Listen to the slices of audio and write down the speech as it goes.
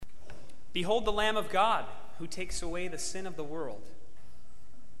Behold the Lamb of God who takes away the sin of the world.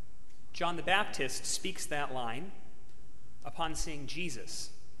 John the Baptist speaks that line upon seeing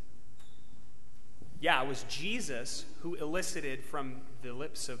Jesus. Yeah, it was Jesus who elicited from the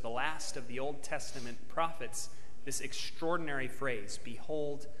lips of the last of the Old Testament prophets this extraordinary phrase,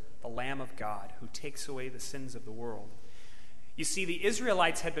 behold the Lamb of God who takes away the sins of the world. You see, the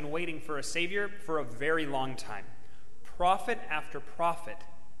Israelites had been waiting for a Savior for a very long time. Prophet after prophet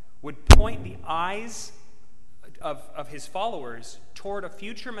would point the eyes of his followers toward a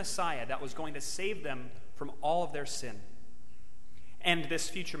future Messiah that was going to save them from all of their sin. And this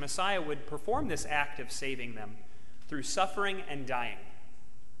future Messiah would perform this act of saving them through suffering and dying.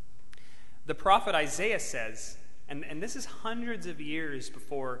 The prophet Isaiah says, and this is hundreds of years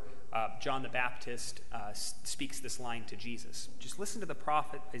before John the Baptist speaks this line to Jesus. Just listen to the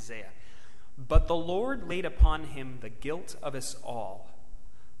prophet Isaiah. But the Lord laid upon him the guilt of us all.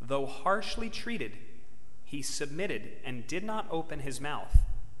 Though harshly treated, he submitted and did not open his mouth.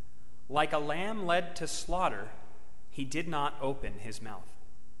 Like a lamb led to slaughter, he did not open his mouth.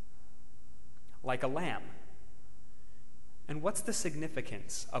 Like a lamb. And what's the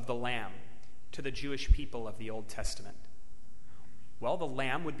significance of the lamb to the Jewish people of the Old Testament? Well, the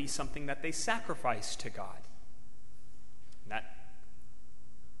lamb would be something that they sacrificed to God. That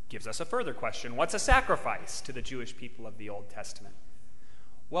gives us a further question. What's a sacrifice to the Jewish people of the Old Testament?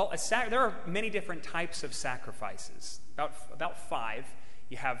 Well, there are many different types of sacrifices, about 5.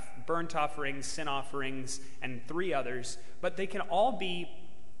 You have burnt offerings, sin offerings, and 3 others, but they can all be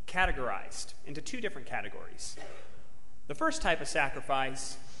categorized into 2 different categories. The first type of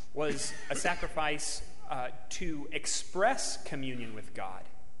sacrifice was a sacrifice to express communion with God.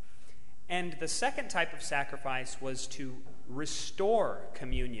 And the second type of sacrifice was to restore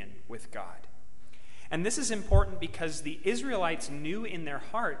communion with God. And this is important because the Israelites knew in their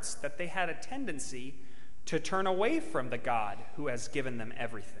hearts that they had a tendency to turn away from the God who has given them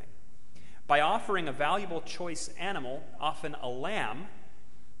everything. By offering a valuable choice animal, often a lamb,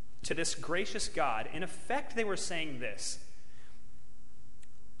 to this gracious God, in effect they were saying this: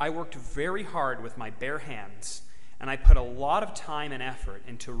 I worked very hard with my bare hands, and I put a lot of time and effort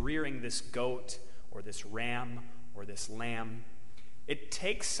into rearing this goat or this ram or this lamb. It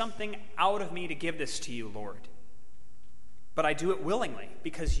takes something out of me to give this to you, Lord. But I do it willingly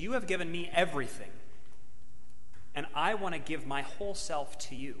because you have given me everything. And I want to give my whole self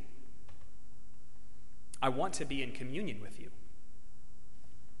to you. I want to be in communion with you.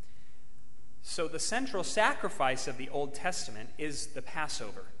 So the central sacrifice of the Old Testament is the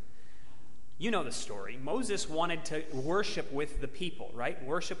Passover. You know the story. Moses wanted to worship with the people, right?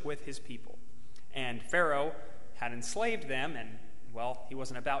 Worship with his people. And Pharaoh had enslaved them, and, well, he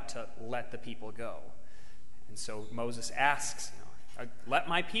wasn't about to let the people go. And so Moses asks, let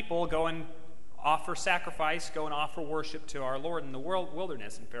my people go and offer sacrifice, go and offer worship to our Lord in the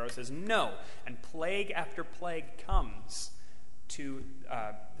wilderness. And Pharaoh says, no. And plague after plague comes to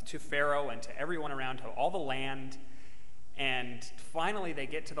Pharaoh and to everyone around, to all the land. And finally they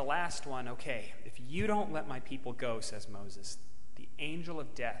get to the last one. Okay, if you don't let my people go, says Moses, the angel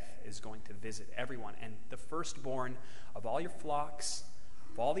of death is going to visit everyone. And the firstborn of all your flocks,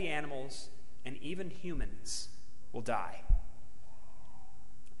 of all the animals, and even humans will die.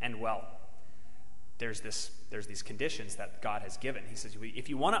 And, well, there's these conditions that God has given. He says, if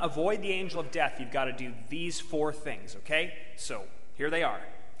you want to avoid the angel of death, you've got to do these 4 things, okay? So here they are.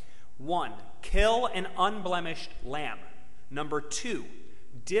 1, kill an unblemished lamb. Number 2,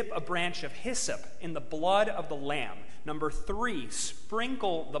 dip a branch of hyssop in the blood of the lamb. Number 3,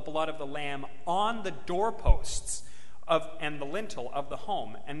 sprinkle the blood of the lamb on the doorposts and the lintel of the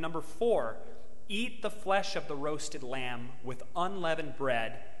home. And number 4, eat the flesh of the roasted lamb with unleavened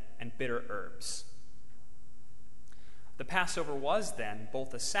bread and bitter herbs. The Passover was then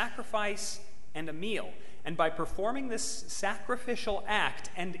both a sacrifice and a meal. And by performing this sacrificial act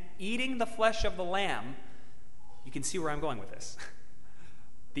and eating the flesh of the lamb, you can see where I'm going with this.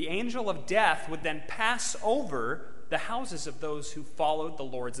 The angel of death would then pass over the houses of those who followed the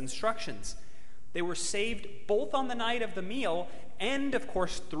Lord's instructions. They were saved both on the night of the meal and, of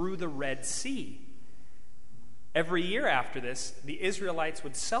course, through the Red Sea. Every year after this, the Israelites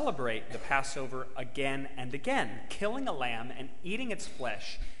would celebrate the Passover again and again, killing a lamb and eating its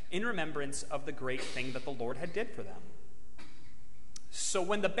flesh in remembrance of the great thing that the Lord had did for them. So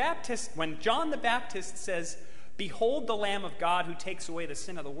when John the Baptist says, behold the Lamb of God who takes away the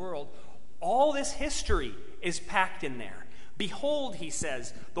sin of the world, all this history is packed in there. Behold, he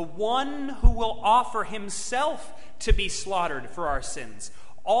says, the one who will offer himself to be slaughtered for our sins.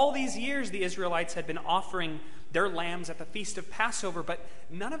 All these years the Israelites had been offering their lambs at the Feast of Passover, but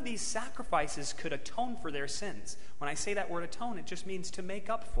none of these sacrifices could atone for their sins. When I say that word atone, it just means to make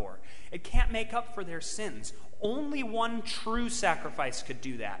up for. It can't make up for their sins. Only one true sacrifice could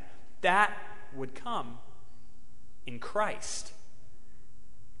do that. That would come in Christ.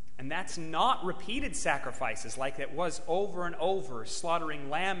 And that's not repeated sacrifices like it was over and over, slaughtering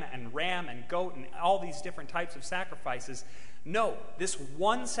lamb and ram and goat and all these different types of sacrifices. No, this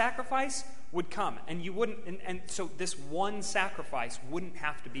one sacrifice would come, and you wouldn't, and so this one sacrifice wouldn't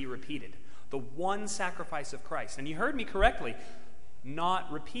have to be repeated. The one sacrifice of Christ. And you heard me correctly,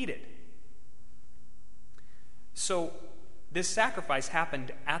 not repeated. So this sacrifice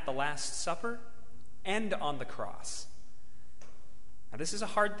happened at the Last Supper and on the cross. Now, this is a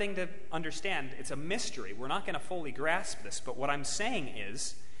hard thing to understand. It's a mystery. We're not going to fully grasp this, but what I'm saying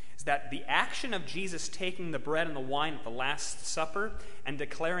is that the action of Jesus taking the bread and the wine at the Last Supper and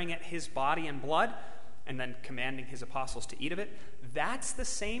declaring it his body and blood, and then commanding his apostles to eat of it, that's the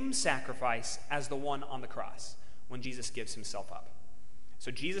same sacrifice as the one on the cross when Jesus gives himself up.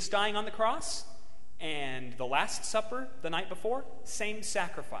 So Jesus dying on the cross and the Last Supper the night before, same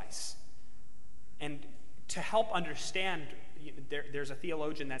sacrifice. And to help understand, there's a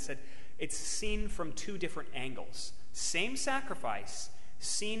theologian that said it's seen from two different angles. Same sacrifice,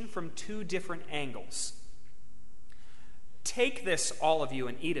 seen from two different angles. Take this, all of you,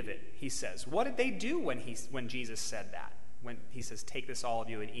 and eat of it, he says. What did they do when Jesus said that? When he says, take this, all of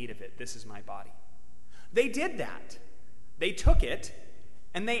you, and eat of it, this is my body. They did that. They took it,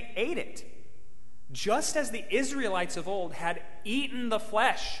 and they ate it. Just as the Israelites of old had eaten the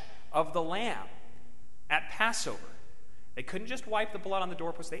flesh of the lamb at Passover. They couldn't just wipe the blood on the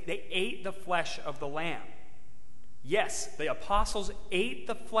doorpost. They ate the flesh of the lamb. Yes, the apostles ate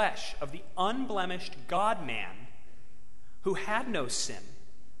the flesh of the unblemished God-man who had no sin.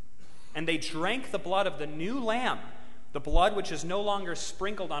 And they drank the blood of the new lamb, the blood which is no longer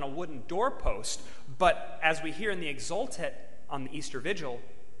sprinkled on a wooden doorpost, but as we hear in the Exultet on the Easter Vigil,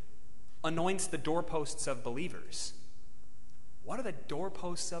 anoints the doorposts of believers. What are the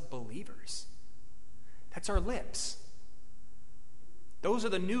doorposts of believers? That's our lips. Those are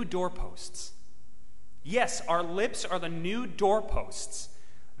the new doorposts. Yes, our lips are the new doorposts.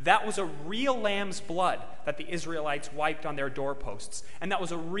 That was a real lamb's blood that the Israelites wiped on their doorposts. And that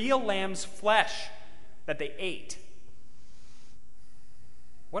was a real lamb's flesh that they ate.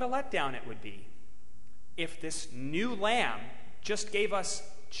 What a letdown it would be if this new lamb just gave us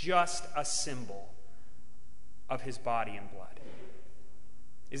just a symbol of his body and blood.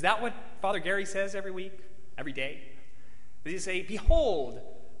 Is that what Father Gary says every week, every day? Does he say, behold,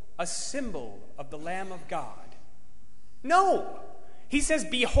 a symbol of the Lamb of God? No! He says,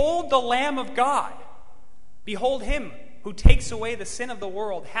 behold the Lamb of God. Behold him who takes away the sin of the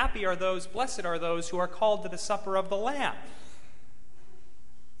world. Happy are those, blessed are those who are called to the supper of the Lamb.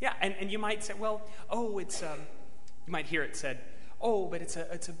 Yeah, and you might say, well, you might hear it said, oh, but it's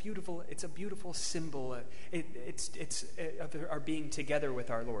a beautiful symbol. It's our being together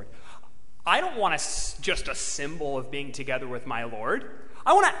with our Lord. I don't want just a symbol of being together with my Lord.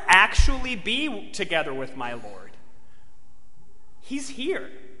 I want to actually be together with my Lord. He's here,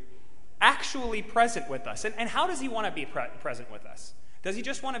 actually present with us. And how does he want to be present with us? Does he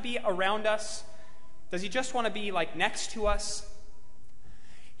just want to be around us? Does he just want to be like next to us?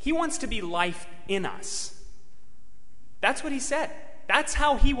 He wants to be life in us. That's what he said. That's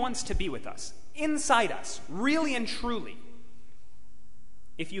how he wants to be with us, inside us, really and truly.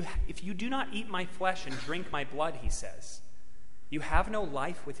 If you do not eat my flesh and drink my blood, he says, you have no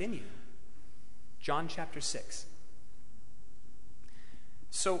life within you. John chapter 6.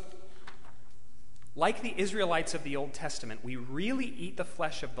 So, like the Israelites of the Old Testament, we really eat the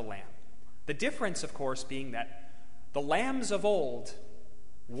flesh of the lamb. The difference, of course, being that the lambs of old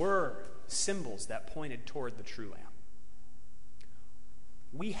were symbols that pointed toward the true lamb.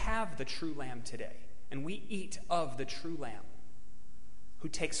 We have the true lamb today, and we eat of the true lamb who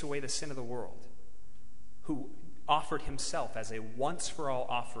takes away the sin of the world, who offered himself as a once-for-all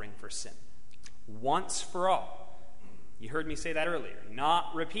offering for sin. Once for all. You heard me say that earlier.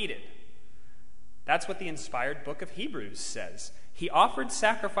 Not repeated. That's what the inspired book of Hebrews says. He offered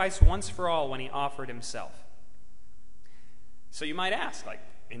sacrifice once for all when he offered himself. So you might ask, like,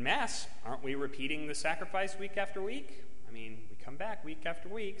 in Mass, aren't we repeating the sacrifice week after week? I mean, we come back week after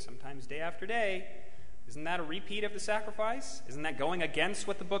week, sometimes day after day. Isn't that a repeat of the sacrifice? Isn't that going against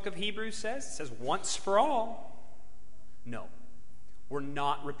what the book of Hebrews says? It says once for all. No, we're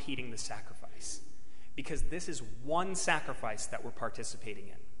not repeating the sacrifice because this is one sacrifice that we're participating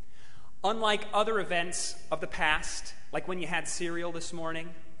in. Unlike other events of the past, like when you had cereal this morning,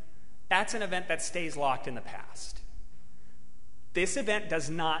 that's an event that stays locked in the past. This event does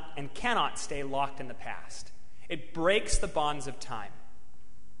not and cannot stay locked in the past. It breaks the bonds of time.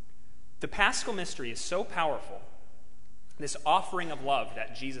 The Paschal mystery is so powerful, this offering of love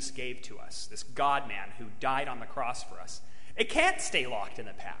that Jesus gave to us, this God-man who died on the cross for us, it can't stay locked in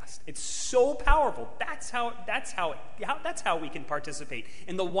the past. It's so powerful. That's how we can participate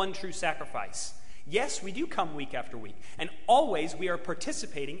in the one true sacrifice. Yes, we do come week after week, and always we are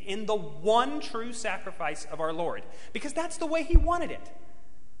participating in the one true sacrifice of our Lord, because that's the way he wanted it.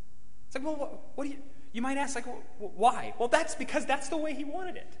 It's like, well, what do you might ask, like, why? Well, that's because that's the way he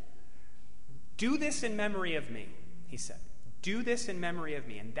wanted it. Do this in memory of me, he said. Do this in memory of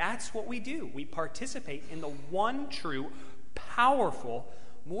me. And that's what we do. We participate in the one true, powerful,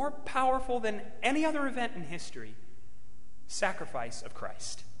 more powerful than any other event in history, sacrifice of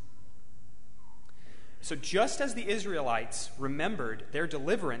Christ. So just as the Israelites remembered their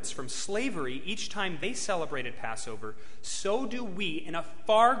deliverance from slavery each time they celebrated Passover, so do we, in a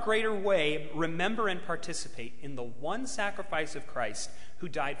far greater way, remember and participate in the one sacrifice of Christ who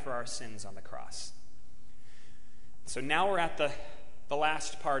died for our sins on the cross. So now we're at the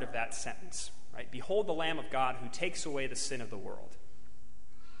last part of that sentence, right? Behold the Lamb of God who takes away the sin of the world.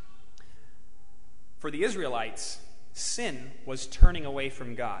 For the Israelites, sin was turning away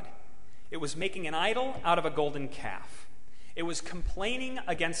from God. It was making an idol out of a golden calf. It was complaining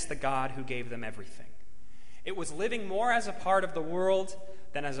against the God who gave them everything. It was living more as a part of the world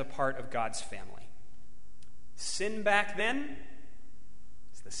than as a part of God's family. Sin back then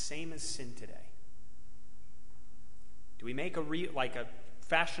is the same as sin today. Do we make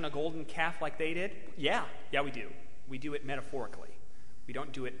fashion a golden calf like they did? Yeah, we do. We do it metaphorically. We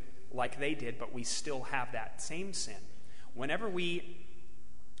don't do it like they did, but we still have that same sin. Whenever we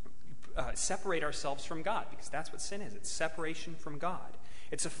separate ourselves from God, because that's what sin is. It's separation from God.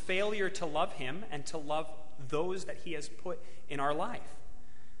 It's a failure to love him and to love those that he has put in our life.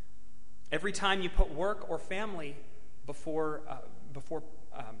 Every time you put work or family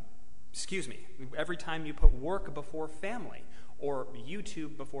every time you put work before family or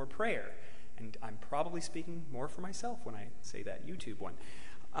YouTube before prayer, and I'm probably speaking more for myself when I say that YouTube one,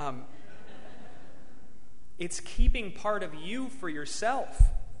 it's keeping part of you for yourself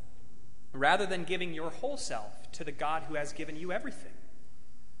rather than giving your whole self to the God who has given you everything.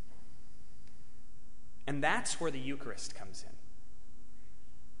 And that's where the Eucharist comes in.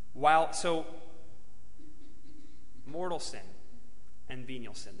 Mortal sin and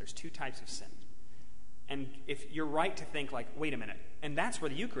venial sin, there's two types of sin. And if you're right to think like, wait a minute, and that's where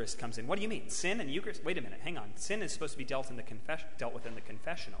the Eucharist comes in. What do you mean? Sin and Eucharist? Wait a minute, hang on. Sin is supposed to be dealt with in the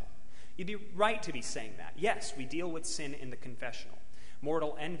confessional. You'd be right to be saying that. Yes, we deal with sin in the confessional.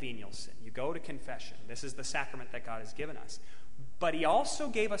 Mortal and venial sin. You go to confession. This is the sacrament that God has given us. But he also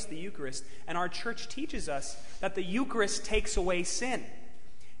gave us the Eucharist, and our church teaches us that the Eucharist takes away sin.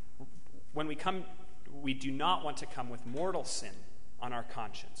 When we come, we do not want to come with mortal sin on our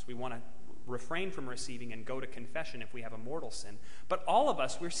conscience. We want to refrain from receiving and go to confession if we have a mortal sin. But all of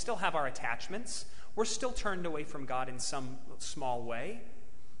us, we still have our attachments. We're still turned away from God in some small way.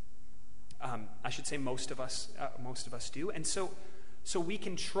 I should say most of us do. And so we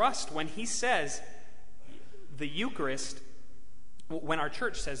can trust when he says the Eucharist, when our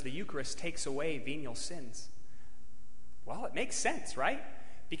church says the Eucharist takes away venial sins. Well, it makes sense, right?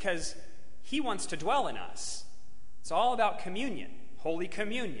 Because he wants to dwell in us. It's all about communion, Holy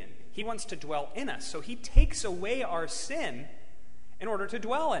Communion. He wants to dwell in us. So he takes away our sin in order to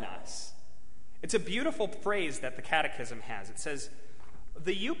dwell in us. It's a beautiful phrase that the Catechism has. It says,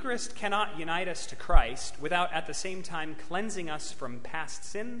 the Eucharist cannot unite us to Christ without at the same time cleansing us from past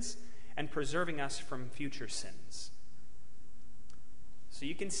sins and preserving us from future sins. So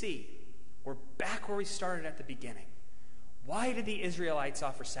you can see, we're back where we started at the beginning. Why did the Israelites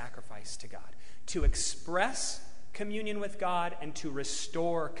offer sacrifice to God? To express communion with God and to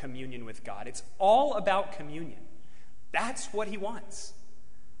restore communion with God. It's all about communion. That's what he wants.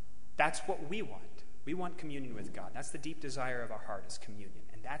 That's what we want. We want communion with God. That's the deep desire of our heart, is communion.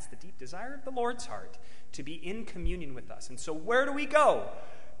 And that's the deep desire of the Lord's heart, to be in communion with us. And so where do we go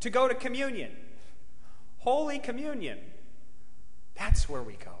to go to communion? Holy Communion. That's where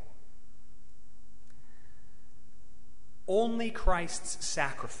we go. Only Christ's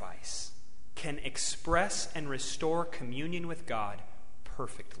sacrifice can express and restore communion with God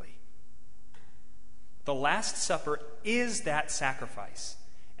perfectly. The Last Supper is that sacrifice.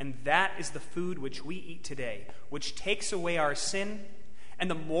 And that is the food which we eat today, which takes away our sin. And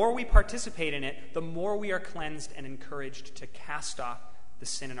the more we participate in it, the more we are cleansed and encouraged to cast off the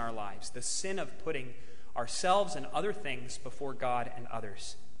sin in our lives, the sin of putting ourselves and other things before God and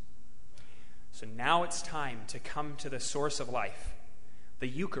others. So now it's time to come to the source of life, the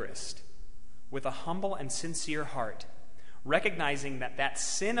Eucharist, with a humble and sincere heart, recognizing that that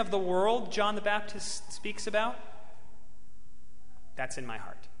sin of the world John the Baptist speaks about, that's in my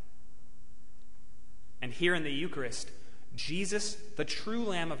heart. And here in the Eucharist, Jesus, the true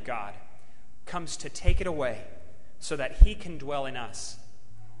Lamb of God, comes to take it away so that he can dwell in us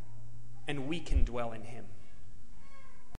and we can dwell in him.